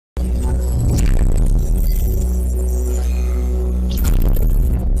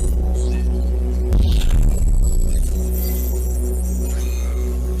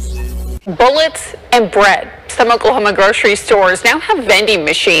bullets, and bread. Some Oklahoma grocery stores now have vending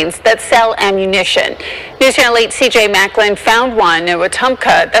machines that sell ammunition. News Channel 8 CJ Macklin found one in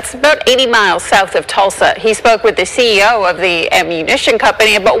Wetumpka. That's about 80 miles south of Tulsa. He spoke with the CEO of the ammunition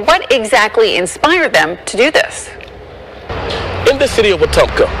company about what exactly inspired them to do this. In the city of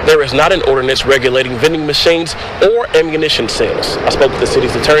Wetumpka, there is not an ordinance regulating vending machines or ammunition sales. I spoke with the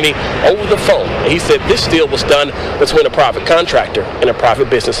city's attorney over the phone, and he said this deal was done between a private contractor and a private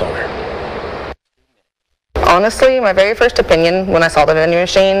business owner. Honestly, my very first opinion when I saw the vending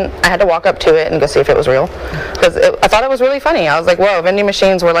machine, I had to walk up to it and go see if it was real. Because I thought it was really funny. I was like, whoa, vending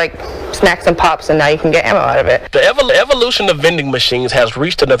machines were like snacks and pops, and now you can get ammo out of it. The evolution of vending machines has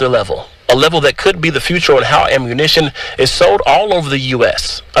reached another level. A level that could be the future on how ammunition is sold all over the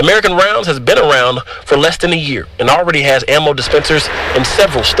U.S. American Rounds has been around for less than a year and already has ammo dispensers in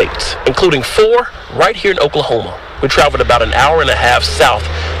several states, including 4 right here in Oklahoma. We traveled about an hour and a half south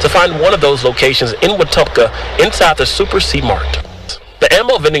to find one of those locations in Wetumpka inside the Super C Mart. The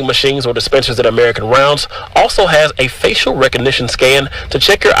ammo vending machines or dispensers at American Rounds also has a facial recognition scan to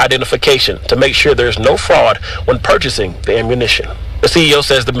check your identification to make sure there's no fraud when purchasing the ammunition. The CEO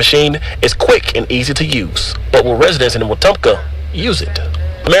says the machine is quick and easy to use, but will residents in Wetumpka use it?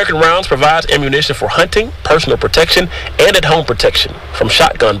 American Rounds provides ammunition for hunting, personal protection, and at-home protection, from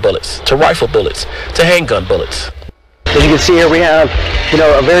shotgun bullets to rifle bullets to handgun bullets. As you can see here, we have,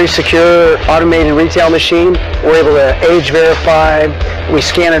 a very secure automated retail machine. We're able to age verify. We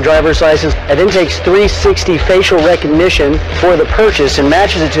scan a driver's license. It then takes 360 facial recognition for the purchase and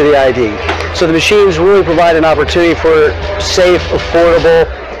matches it to the ID. So the machines really provide an opportunity for safe, affordable,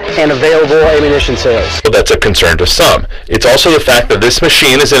 and available ammunition sales. That's a concern to some. It's also the fact that this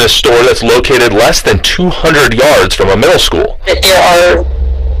machine is in a store that's located less than 200 yards from a middle school. There are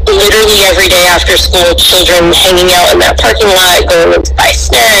literally every day after school children hanging out in that parking lot, going in to buy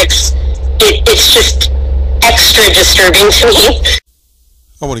snacks. It's just extra disturbing to me.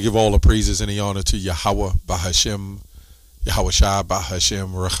 I want to give all the praises and the honor to Yahweh Bahashem, Yahweh Shai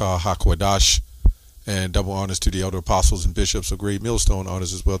Bahashem, Recha HaKwadash, and double honors to the elder apostles and bishops of Great Millstone.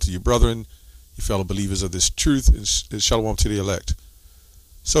 Honors as well to you brethren, you fellow believers of this truth, and shalom to the elect.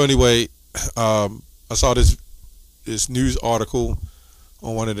 So anyway, I saw this news article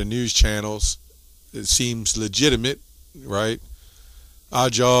on one of the news channels. It seems legitimate, right? Our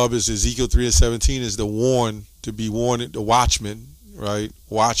job is Ezekiel 3:17 is to be warned, the watchman, right?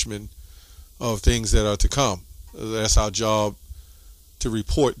 Watchmen of things that are to come. That's our job, to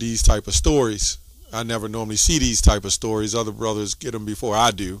report these type of stories. I never normally see these type of stories. Other brothers get them before I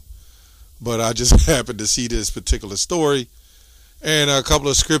do. But I just happened to see this particular story. And a couple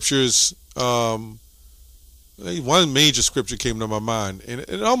of scriptures, one major scripture came to my mind. And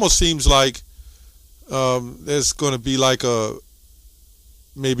it almost seems like there's going to be like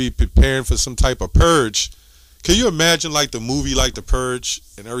maybe preparing for some type of purge. Can you imagine like the movie like The Purge,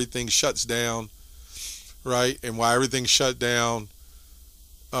 and everything shuts down, right? And while everything's shut down,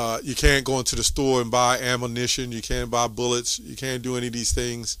 you can't go into the store and buy ammunition. You can't buy bullets. You can't do any of these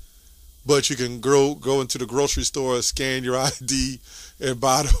things. But you can go into the grocery store, scan your ID, and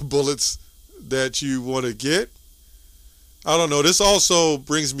buy the bullets that you want to get. I don't know. This also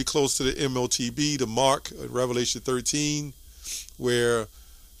brings me close to the MOTB, the mark, Revelation 13, where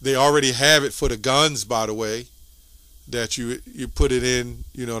they already have it for the guns, by the way, that you put it in,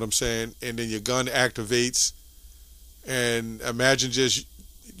 you know what I'm saying, and then your gun activates. And imagine just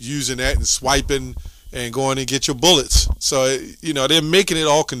using that and swiping and going and get your bullets. So, they're making it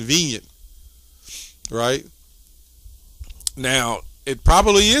all convenient, right? Now, it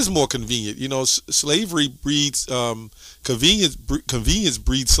probably is more convenient. Slavery breeds convenience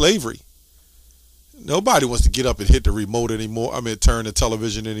breeds slavery. Nobody wants to get up and hit the remote anymore. Turn the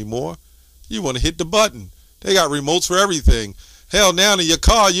television anymore. You want to hit the button. They got remotes for everything. Hell, now in your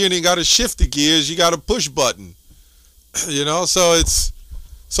car, you ain't even got to shift the gears. You got a push button. So it's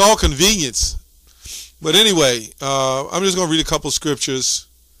all convenience. But anyway, I'm just going to read a couple scriptures.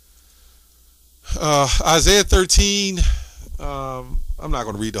 Isaiah 13. I'm not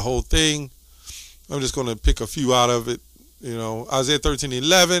going to read the whole thing. I'm just going to pick a few out of it. Isaiah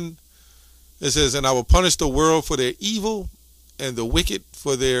 13:11. It says, "And I will punish the world for their evil and the wicked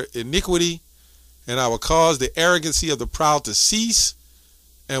for their iniquity, and I will cause the arrogancy of the proud to cease,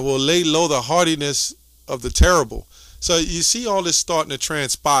 and will lay low the haughtiness of the terrible." So you see all this starting to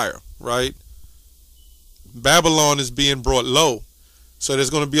transpire, right? Babylon is being brought low. So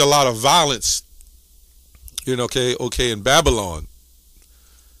there's going to be a lot of violence, in Babylon.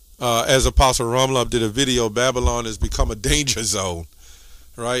 As Apostle Rumlove did a video, Babylon has become a danger zone,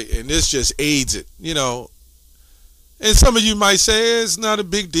 right? And this just aids it. And some of you might say it's not a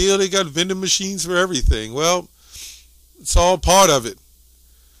big deal. They got vending machines for everything. Well, it's all part of it.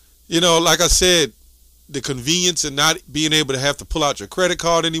 You know, like I said, the convenience and not being able to have to pull out your credit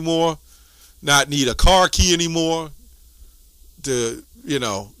card anymore, not need a car key anymore. You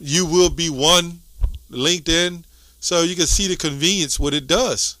will be one linked in, so you can see the convenience what it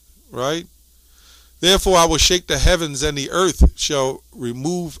does, right? Therefore I will shake the heavens, and the earth shall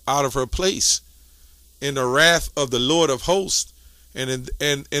remove out of her place in the wrath of the Lord of hosts, and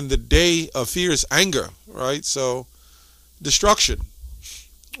in the day of fierce anger, right? So destruction,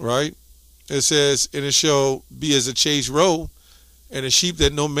 right? It says, and it shall be as a chased roe, and a sheep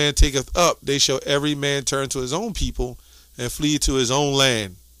that no man taketh up. They shall every man turn to his own people, and flee to his own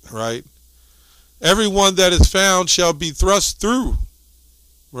land, right? Everyone that is found shall be thrust through,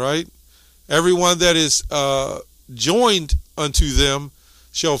 right? Everyone that is joined unto them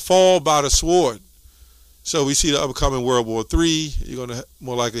shall fall by the sword. So we see the upcoming World War III. You're going to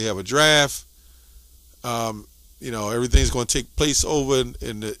more likely have a draft. Everything's going to take place over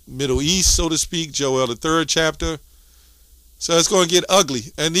in the Middle East, so to speak. Joel, the 3rd chapter. So it's going to get ugly.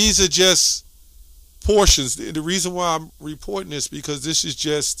 And these are just portions. The reason why I'm reporting this, because this is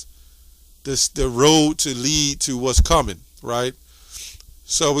just the road to lead to what's coming, right?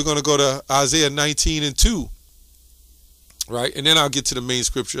 So we're going to go to Isaiah 19:2, right? And then I'll get to the main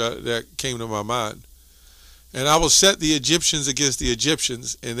scripture that came to my mind. And I will set the Egyptians against the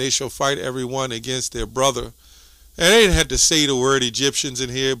Egyptians, and they shall fight every one against their brother. And they didn't have to say the word Egyptians in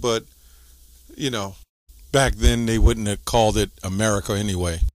here, but, back then they wouldn't have called it America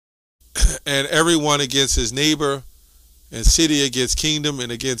anyway. And everyone against his neighbor, and city against kingdom,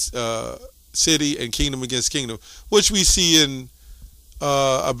 and against city, and kingdom against kingdom, which we see in,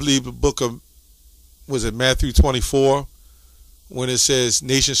 I believe, the book of, Matthew 24, when it says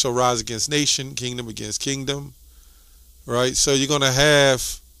nation shall rise against nation, kingdom against kingdom, right? So you're going to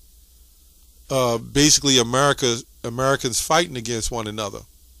have basically Americans fighting against one another,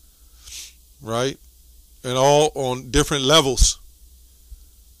 right? And all on different levels.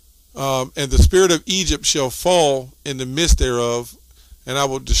 And the spirit of Egypt shall fall in the midst thereof, and I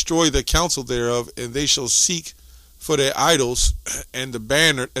will destroy the counsel thereof, and they shall seek for their idols, and the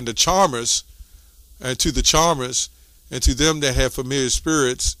banner, and the charmers, and to the charmers, and to them that have familiar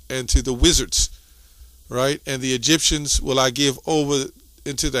spirits, and to the wizards, right? And the Egyptians will I give over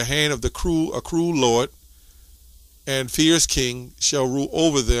into the hand of a cruel Lord, and fierce king shall rule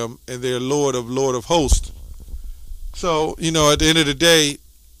over them, and their Lord of hosts. So, at the end of the day,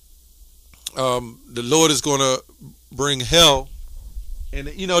 the Lord is going to bring hell. And,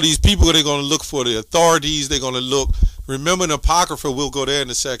 these people, they're going to look for the authorities. They're going to look. Remember in Apocrypha, we'll go there in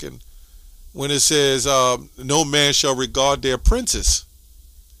a second, when it says, no man shall regard their princes.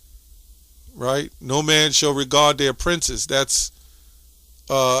 Right? No man shall regard their princes. That's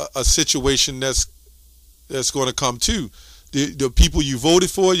a situation that's going to come too. The people you voted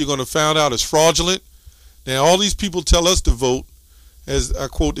for, you're going to find out is fraudulent. Now, all these people tell us to vote, as I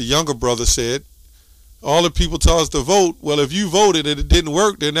quote the younger brother said, all the people tell us to vote. Well, if you voted and it didn't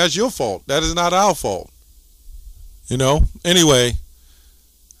work, then that's your fault. That is not our fault. Anyway,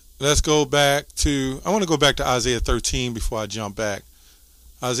 let's go back to, I want to go back to Isaiah 13 before I jump back.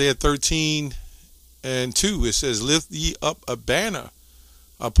 Isaiah 13:2, it says, lift ye up a banner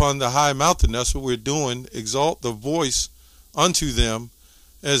upon the high mountain. That's what we're doing. Exalt the voice unto them,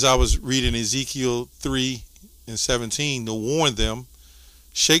 as I was reading Ezekiel 3:17, to warn them.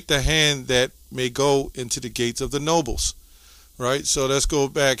 Shake the hand that may go into the gates of the nobles. Right? So let's go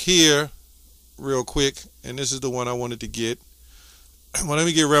back here real quick. And this is the one I wanted to get. Well, let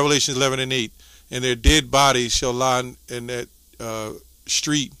me get Revelation 11:8. And their dead bodies shall lie in that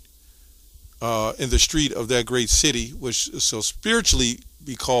street, in the street of that great city, which shall spiritually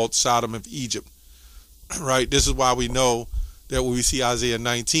be called Sodom of Egypt. Right? This is why we know that when we see Isaiah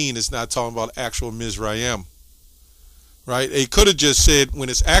 19, it's not talking about actual Mizraim. Right? It could have just said, when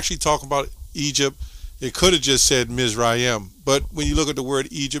it's actually talking about Egypt, it could have just said Mizraim. But when you look at the word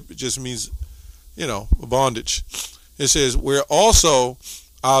Egypt, it just means, bondage. It says, where also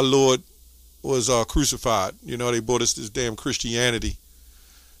our Lord was crucified. They brought us this damn Christianity.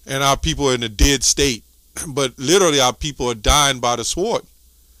 And our people are in a dead state. But literally our people are dying by the sword.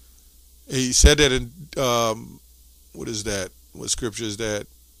 He said that in, what is that? What scripture is that?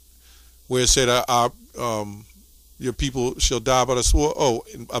 Where it said, your people shall die by the sword. Oh,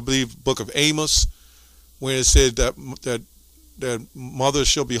 I believe book of Amos, where it said that mothers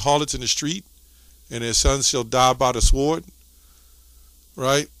shall be harlots in the street, and their sons shall die by the sword.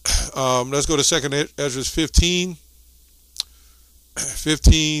 Right? Let's go to 2nd Ezra 15.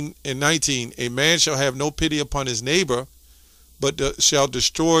 15 and 19, a man shall have no pity upon his neighbor, but shall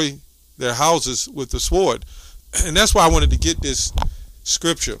destroy their houses with the sword. And that's why I wanted to get this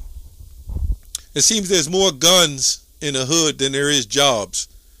scripture. It seems there's more guns in the hood than there is jobs.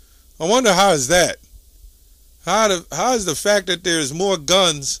 I wonder, how is that? How is the fact that there's more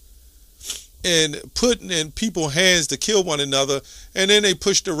guns and putting in people's hands to kill one another, and then they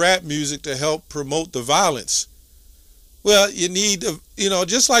push the rap music to help promote the violence? Well, you need,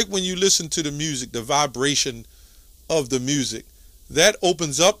 just like when you listen to the music, the vibration of the music, that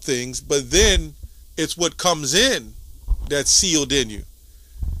opens up things, but then it's what comes in that's sealed in you.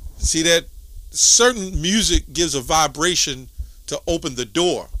 See, that certain music gives a vibration to open the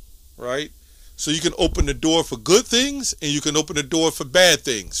door, right? So you can open the door for good things, and you can open the door for bad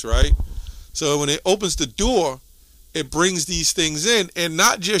things, right? So when it opens the door, it brings these things in, and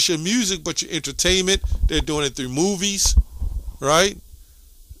not just your music, but your entertainment. They're doing it through movies, right?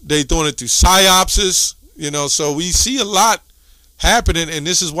 They're doing it through psyopses, so we see a lot happening, and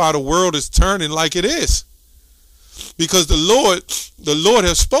this is why the world is turning like it is. Because the Lord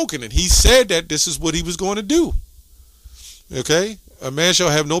has spoken it. He said that this is what he was going to do. Okay? A man shall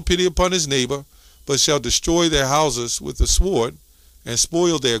have no pity upon his neighbor, but shall destroy their houses with the sword, and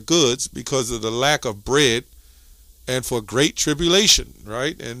spoil their goods because of the lack of bread, and for great tribulation,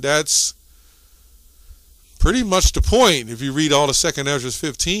 right? And that's pretty much the point if you read all of 2 Ezra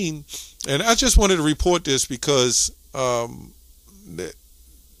 15. And I just wanted to report this because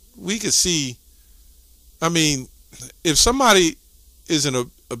we could see, if somebody is an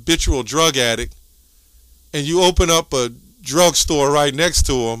habitual drug addict and you open up a drugstore right next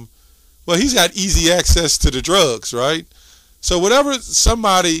to him, well, he's got easy access to the drugs, right? So whenever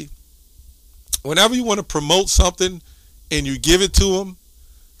you want to promote something and you give it to them,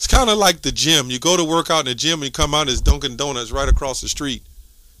 it's kind of like the gym. You go to work out in the gym and you come out, there's Dunkin' Donuts right across the street.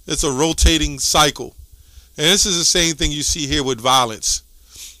 It's a rotating cycle. And this is the same thing you see here with violence.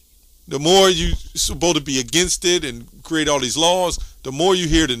 The more you're supposed to be against it and create all these laws, the more you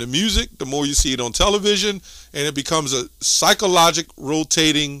hear it in the music, the more you see it on television, and it becomes a psychological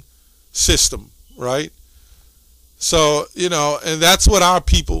rotating system, right? So, and that's what our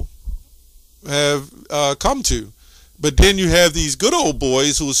people have come to. But then you have these good old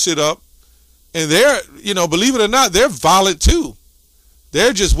boys who sit up, and they're, believe it or not, they're violent too.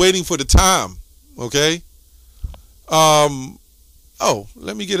 They're just waiting for the time, okay?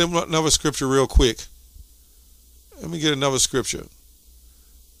 Let me get another scripture real quick. Let me get another scripture.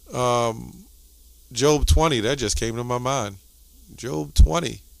 Job 20, that just came to my mind. Job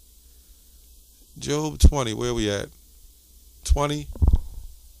 20. Job 20, where are we at? 20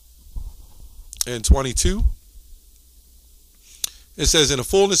 and 22. It says, in the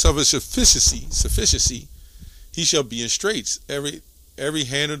fullness of his sufficiency, he shall be in straits. Every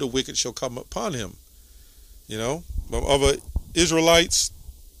hand of the wicked shall come upon him. Other Israelites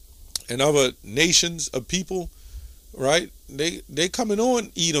and other nations of people, right? They coming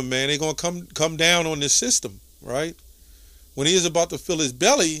on Edom, man. They're gonna come down on this system, right? When he is about to fill his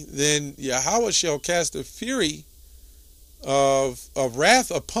belly, then Yahweh shall cast a fury of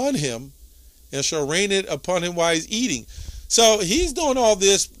wrath upon him, and shall rain it upon him while he's eating. So he's doing all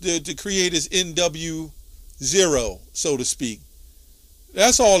this to create his NW0, so to speak.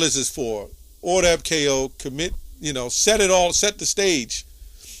 That's all this is for. Order up KO, commit, set the stage,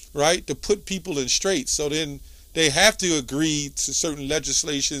 right? To put people in straits. So then they have to agree to certain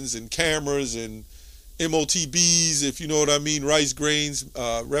legislations and cameras and MOTBs, if you know what I mean, rice grains,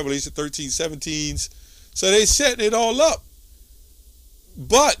 Revelation 13, 17s. So they setting it all up.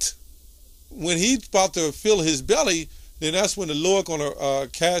 But when he's about to fill his belly, then that's when the Lord going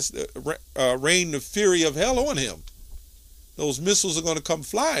to rain the fury of hell on him. Those missiles are going to come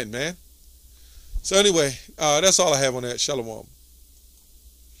flying, man. So anyway, that's all I have on that. Shalom.